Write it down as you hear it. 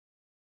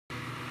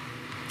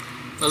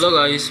Hello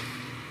guys,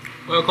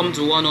 welcome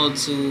to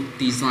 102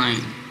 Design.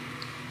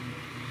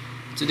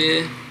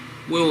 Today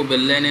we will be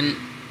learning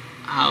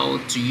how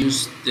to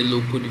use the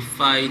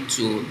Liquidify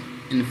tool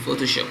in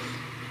Photoshop.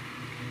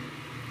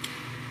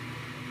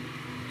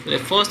 So the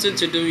first thing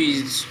to do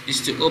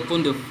is to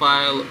open the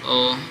file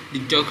or the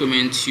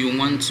document you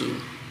want to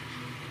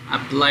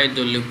apply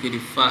the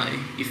Liquidify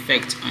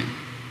effect on.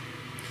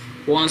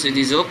 Once it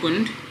is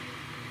opened,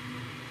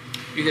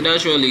 you can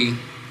actually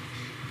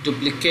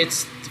duplicate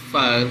the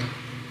file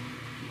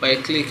by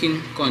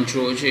clicking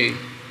Ctrl J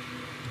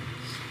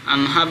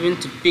and having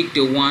to pick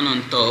the one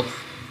on top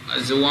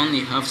as the one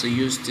you have to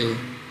use the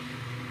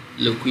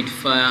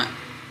Liquidify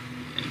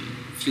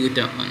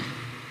filter on.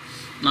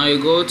 Now you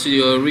go to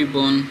your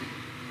ribbon,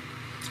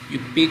 you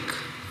pick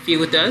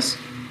filters.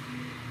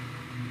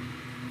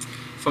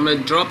 From the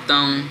drop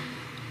down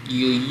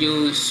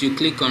you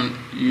click on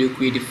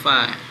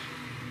Liquify.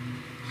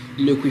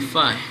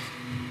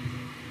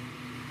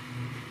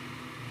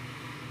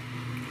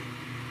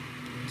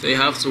 So you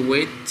have to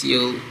wait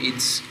till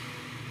it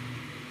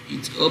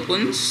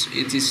opens.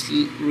 It is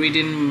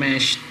reading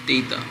mesh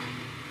data.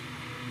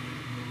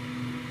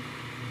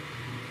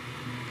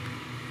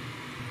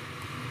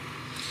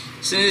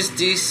 Since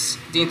this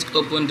didn't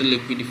open the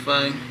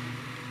Liquify,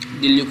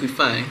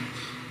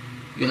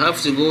 you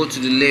have to go to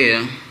the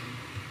layer,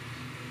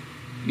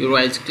 you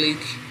right click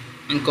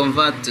and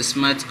convert to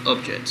smart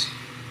object.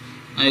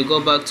 Now you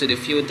go back to the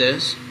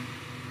filters,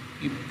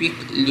 you pick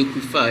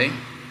Liquify.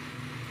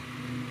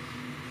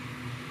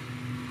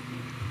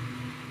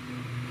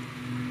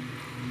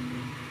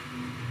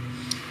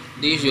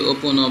 This will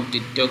open up the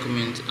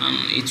document and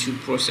it will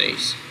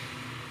process.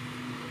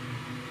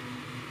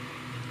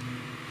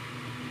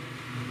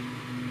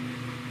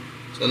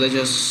 So let's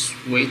just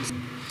wait.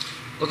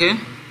 Okay,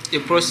 the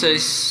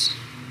process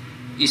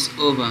is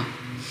over.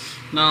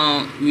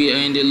 Now we are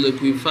in the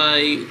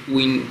Liquify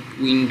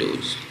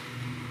windows.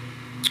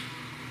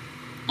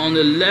 On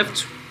the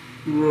left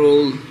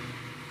row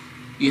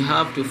you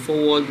have the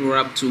forward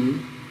wrap tool,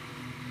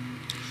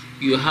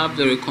 you have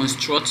the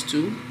reconstruct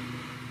tool,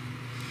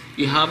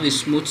 you have the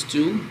smooth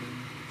tool,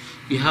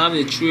 you have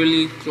the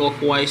truly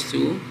clockwise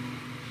tool,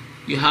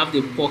 you have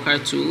the poker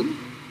tool,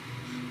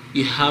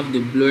 you have the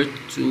blur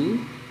tool,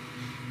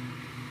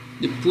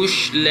 the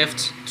push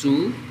left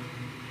tool,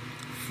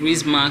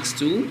 freeze marks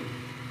tool,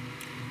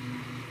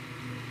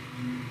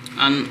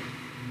 and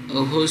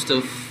a host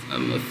of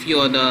a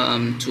few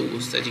other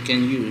tools that you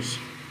can use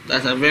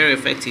that are very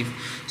effective.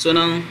 So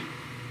now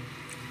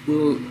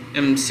we'll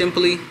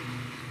simply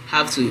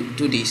have to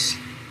do this.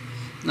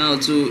 Now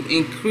to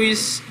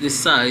increase the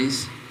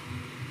size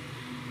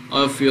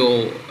of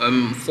your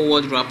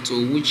forward wrap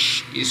tool,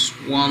 which is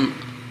one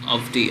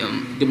of the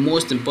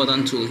most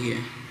important tool here,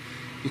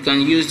 you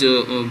can use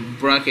the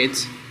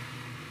bracket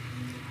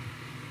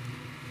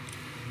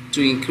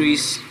to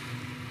increase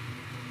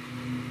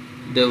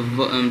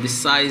the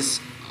size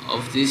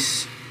of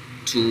this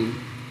tool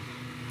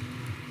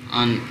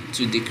and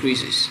to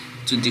decrease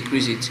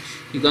it.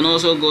 You can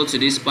also go to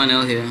this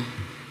panel here,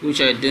 which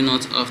I do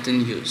not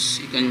often use.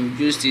 You can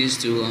use this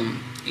to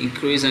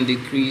increase and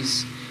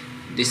decrease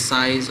the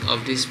size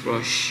of this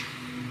brush.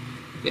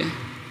 Okay,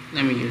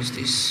 let me use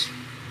this.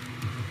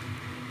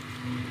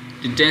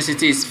 The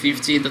density is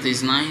 50, that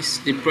is nice.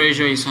 The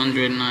pressure is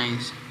 100,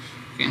 nice.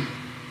 Okay,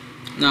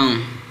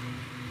 now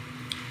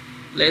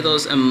let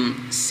us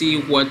see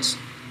what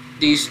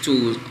these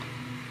tools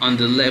on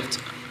the left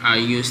are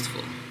used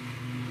for.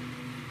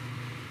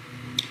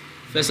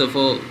 First of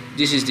all,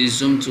 this is the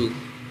zoom tool.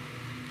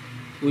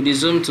 With the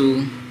zoom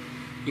tool,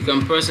 you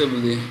can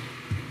possibly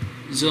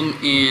zoom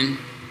in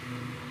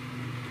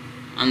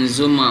and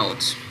zoom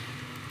out.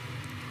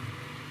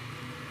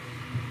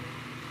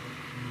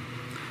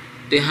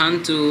 The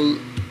hand tool,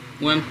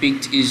 when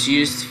picked, is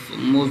used for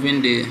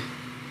moving the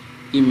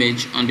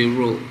image on the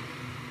roll.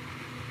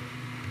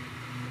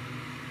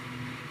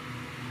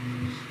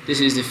 This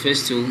is the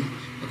first tool.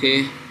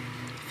 Okay,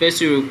 first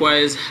tool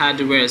requires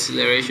hardware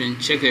acceleration.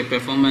 Check your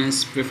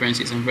performance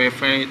preferences and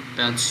verify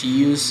that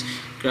use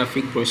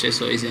graphic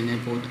processor is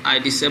enabled. I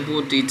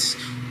disabled it.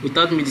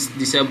 Without me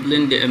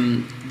disabling the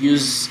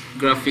use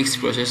graphics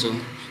processor,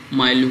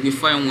 my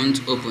Liquify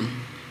won't open.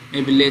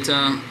 Maybe later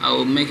I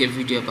will make a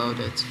video about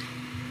that.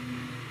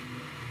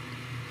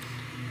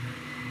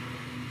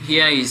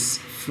 Here is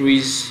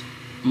freeze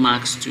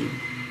marks tool.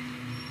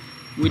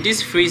 With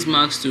this freeze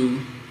marks tool,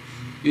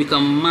 you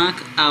can mark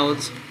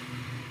out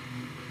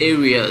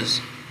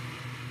areas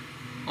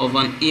of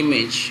an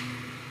image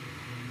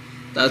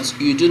that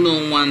you do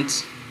not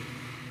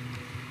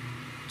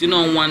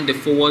want the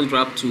forward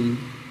wrap tool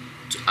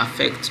to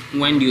affect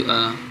when you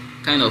are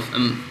kind of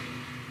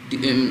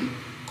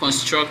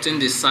constructing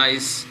the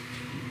size,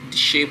 the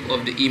shape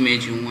of the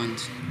image you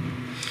want.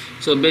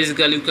 So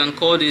basically you can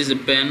call this a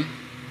pen,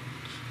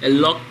 a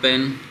lock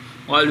pen,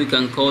 while we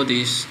can call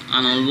this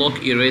an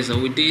unlock eraser.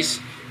 With this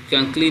you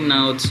can clean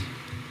out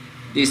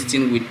this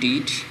thing we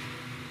did.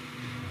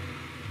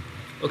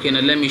 Okay, now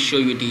let me show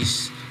you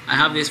this. I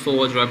have this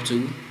forward wrap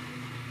tool.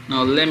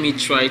 Now let me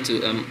try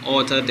to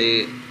alter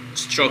the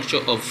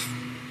structure of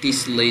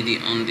this lady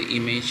on the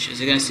image.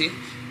 As you can see,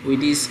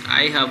 with this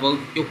I have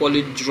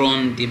equally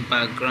drawn the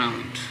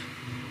background,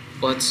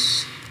 but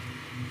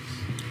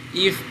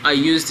if I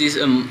use this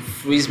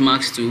freeze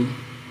mask tool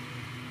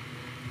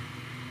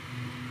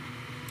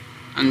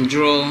and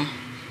draw,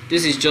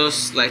 this is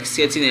just like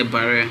setting a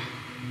barrier.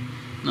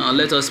 Now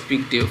let us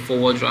pick the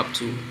forward wrap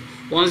tool.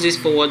 Once this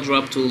forward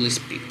wrap tool is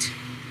picked,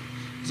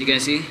 as you can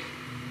see,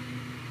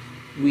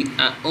 we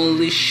are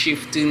only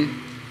shifting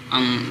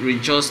and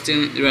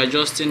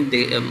readjusting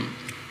the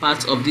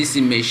parts of this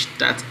image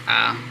that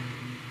are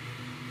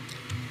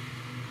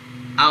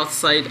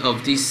outside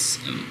of this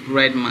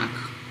red mark.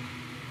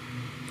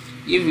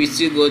 If we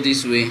still go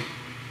this way,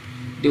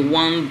 the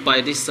one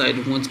by this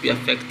side won't be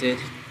affected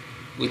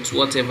with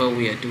whatever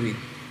we are doing.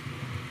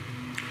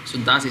 So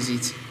that is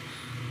it.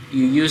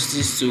 You use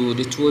this tool,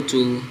 the tool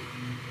to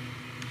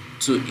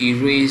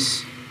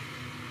erase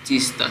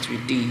this that we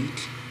did.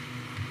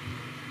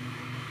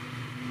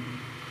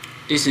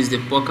 This is the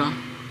poker.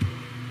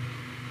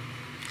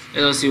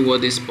 Let us see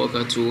what this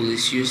poker tool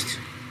is used.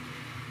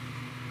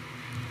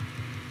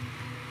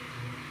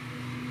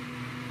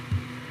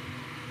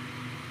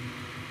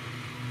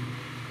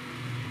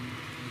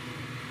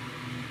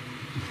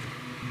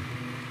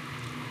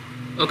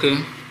 Okay,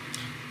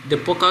 the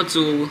poker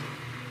tool,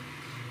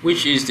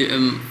 which is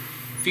the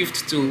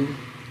fifth tool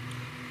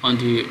on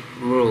the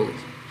roll,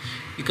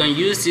 you can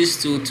use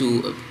this tool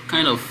to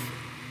kind of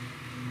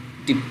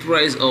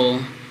depress or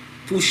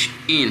push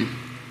in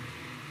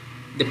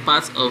the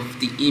part of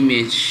the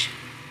image.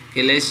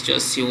 Okay, let's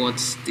just see what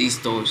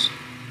this does.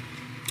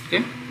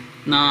 Okay,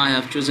 now I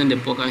have chosen the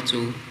poker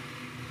tool.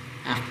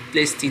 I have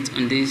placed it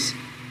on this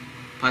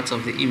part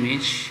of the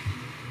image.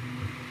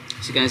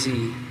 As you can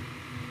see,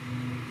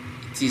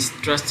 it is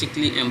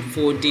drastically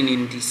unfolding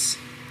in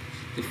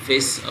the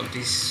face of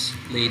this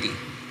lady.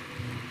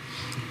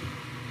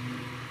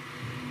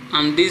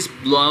 And this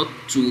blur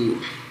tool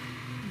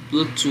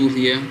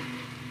here,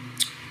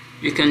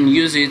 you can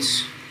use it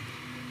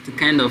to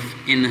kind of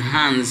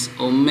enhance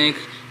or make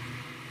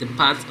the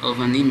part of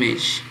an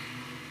image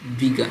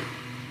bigger.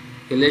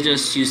 Okay, let's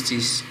just use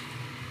this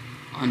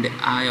on the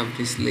eye of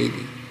this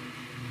lady.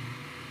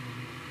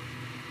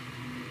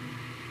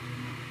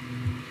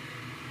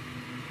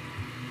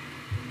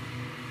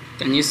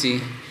 Can you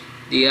see?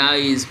 The eye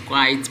is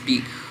quite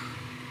big.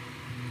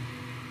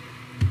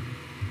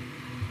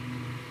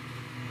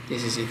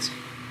 This is it.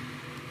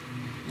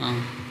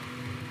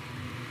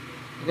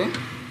 Okay.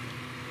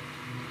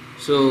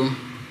 So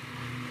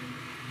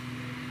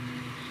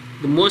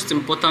the most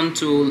important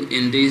tool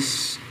in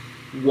this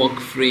work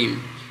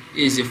frame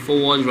is the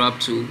forward wrap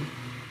tool,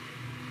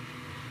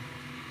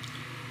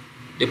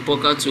 the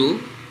poker tool,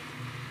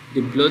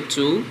 the blur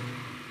tool,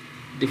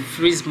 the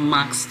freeze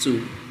mask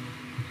tool,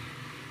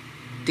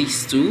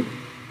 these two,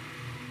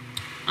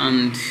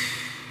 and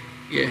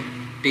yeah,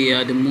 they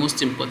are the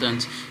most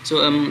important.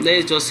 So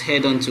let's just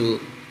head on to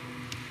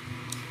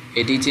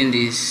editing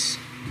this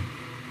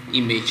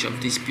image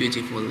of this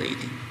beautiful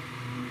lady.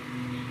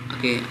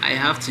 Okay, I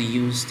have to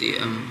use the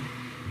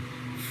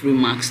free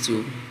mask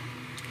tool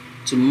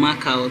to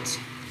mark out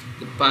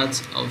the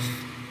part of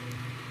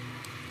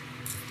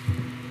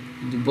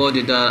the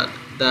body that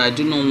I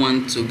do not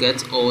want to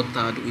get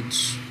altered with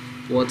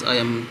what I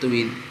am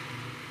doing.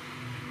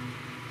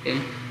 Okay,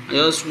 I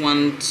just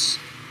want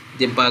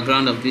the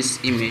background of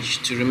this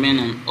image to remain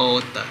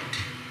unaltered.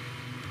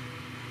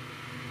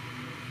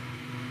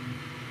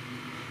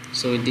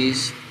 So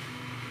this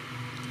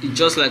is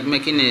just like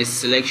making a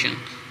selection.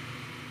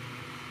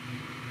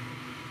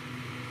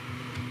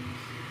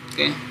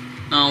 Okay,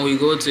 now we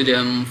go to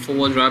the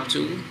forward wrap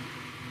tool.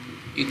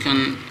 You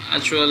can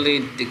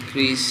actually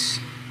decrease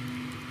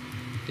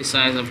the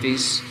size of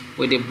this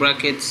with the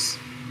brackets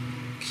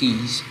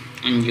keys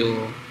on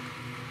your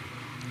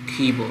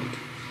keyboard,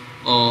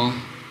 or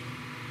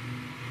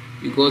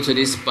you go to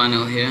this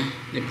panel here,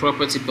 the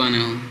property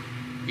panel.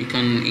 You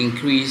can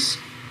increase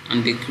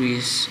and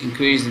decrease,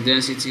 increase the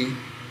density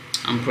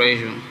and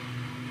pressure.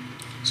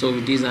 So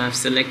with this I have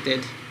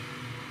selected.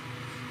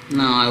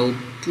 Now I will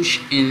push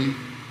in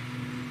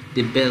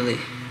the belly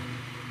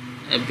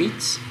a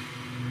bit.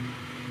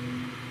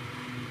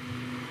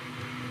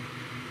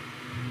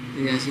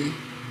 You can see,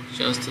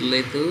 just a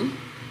little.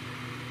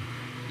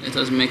 Let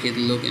us make it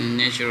look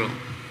natural.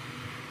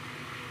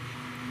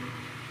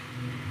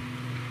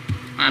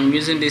 I'm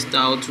using this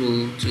towel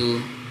tool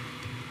to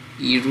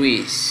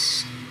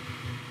erase.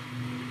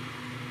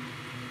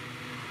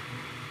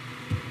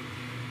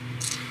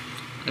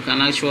 I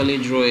can actually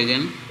draw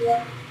again.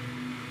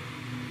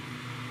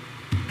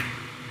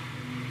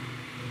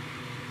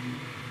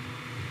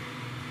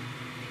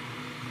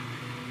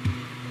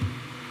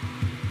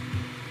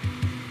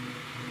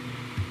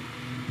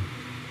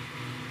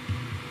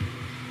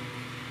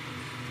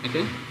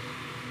 Okay,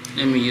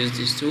 let me use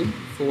this tool,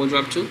 forward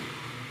wrap tool.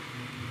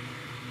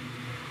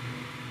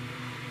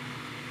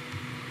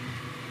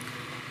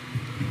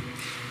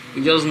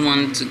 We just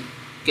want to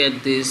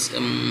get this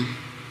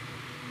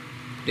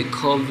the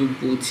curvy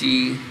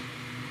booty,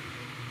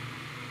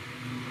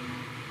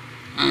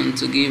 and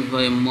to give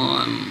a more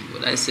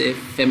what I say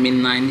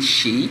feminine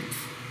shape.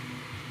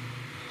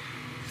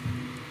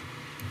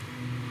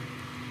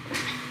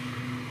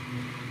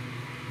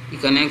 You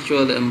can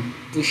actually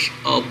push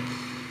up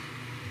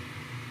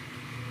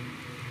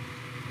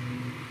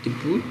the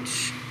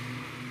boot.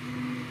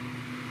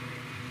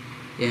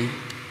 Yeah.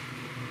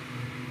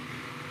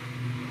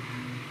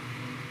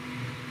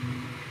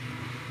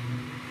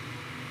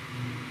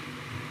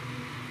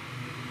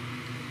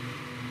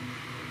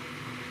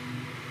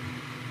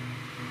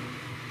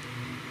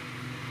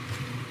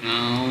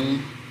 Now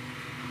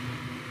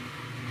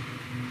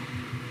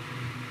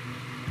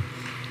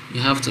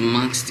you have to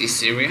mark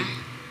this area.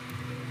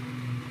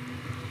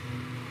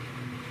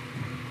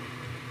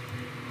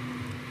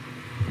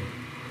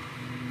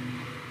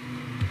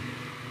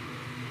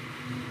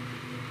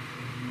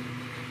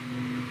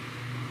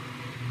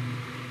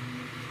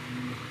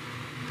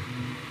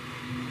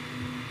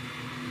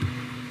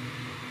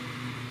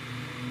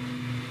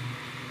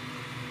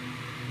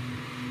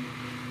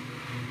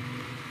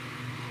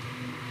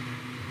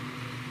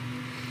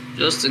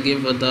 Just to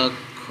give a dark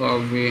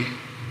curvy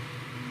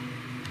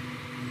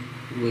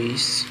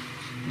waist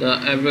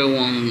that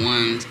everyone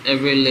wants,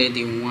 every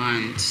lady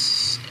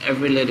wants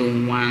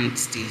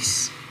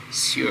this.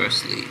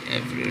 Seriously,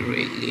 every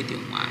lady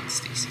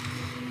wants this.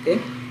 Okay,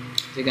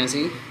 so you can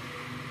see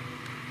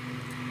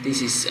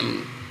this is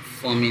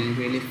forming,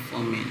 really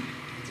forming.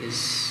 It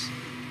is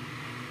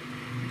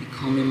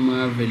becoming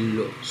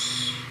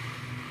marvelous.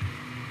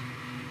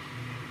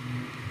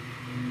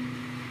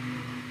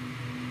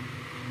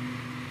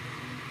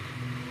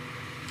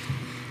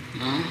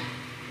 Now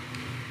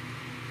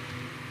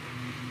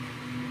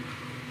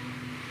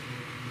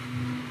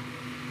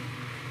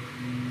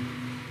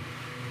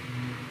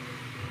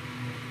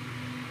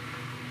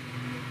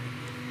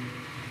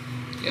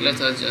okay, let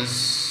us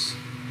just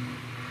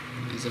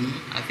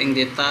I think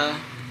the thigh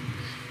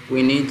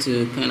we need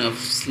to kind of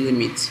slim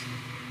it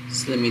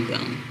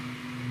down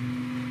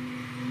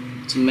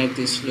to make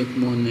this look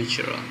more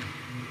natural.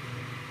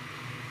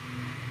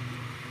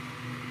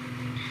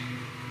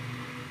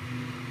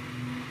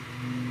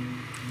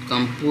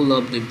 Can pull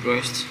up the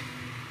breast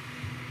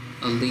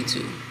a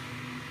little.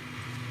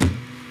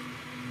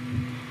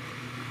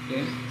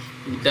 Okay,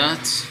 with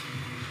that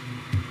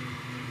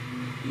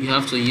you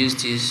have to use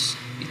this.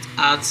 It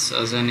acts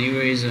as an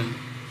eraser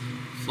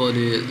for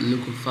the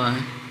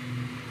Liquify.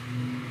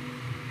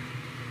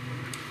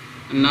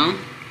 And now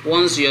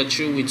once you are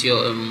through with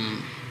your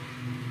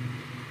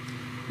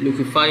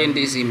liquifying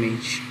this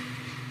image,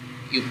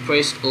 you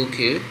press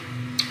OK.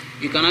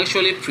 You can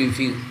actually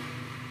preview.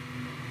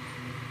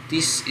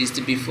 This is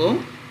the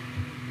before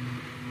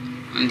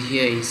and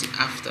here is the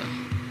after.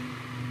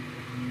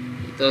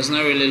 It does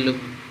not really look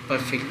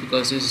perfect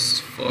because this is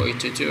for a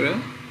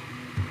tutorial.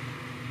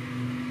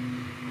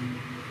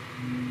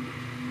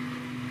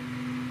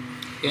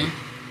 Okay,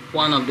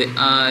 one of the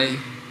eye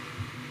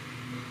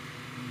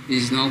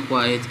is not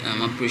quite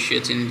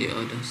appreciating the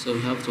other, so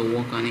we have to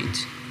work on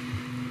it.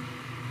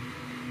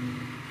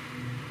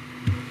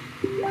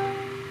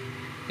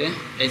 Okay,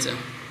 later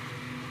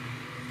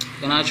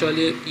you can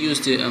actually use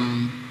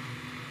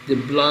the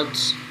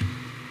blot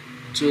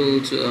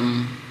tool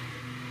to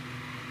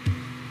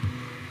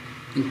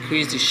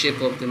increase the shape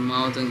of the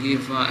mouth and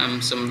give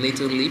her some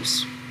little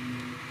lips.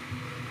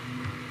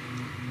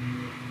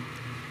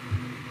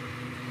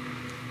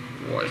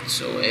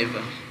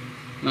 Whatsoever.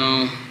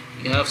 Now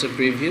you have to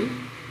preview.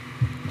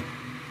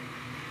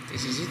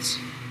 This is it.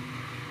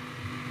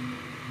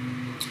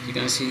 You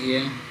can see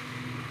here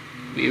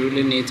we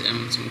really need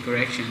some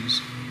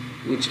corrections,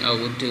 which I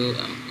will do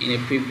in a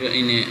preview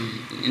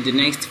in the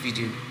next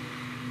video.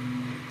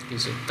 Okay,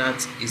 so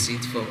that is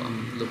it for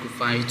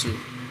Liquify 2.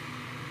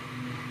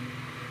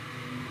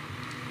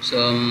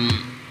 So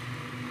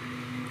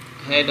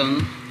head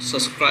on,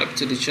 subscribe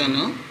to the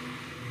channel,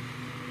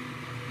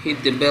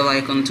 hit the bell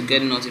icon to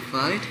get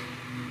notified.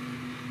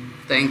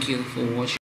 Thank you for watching.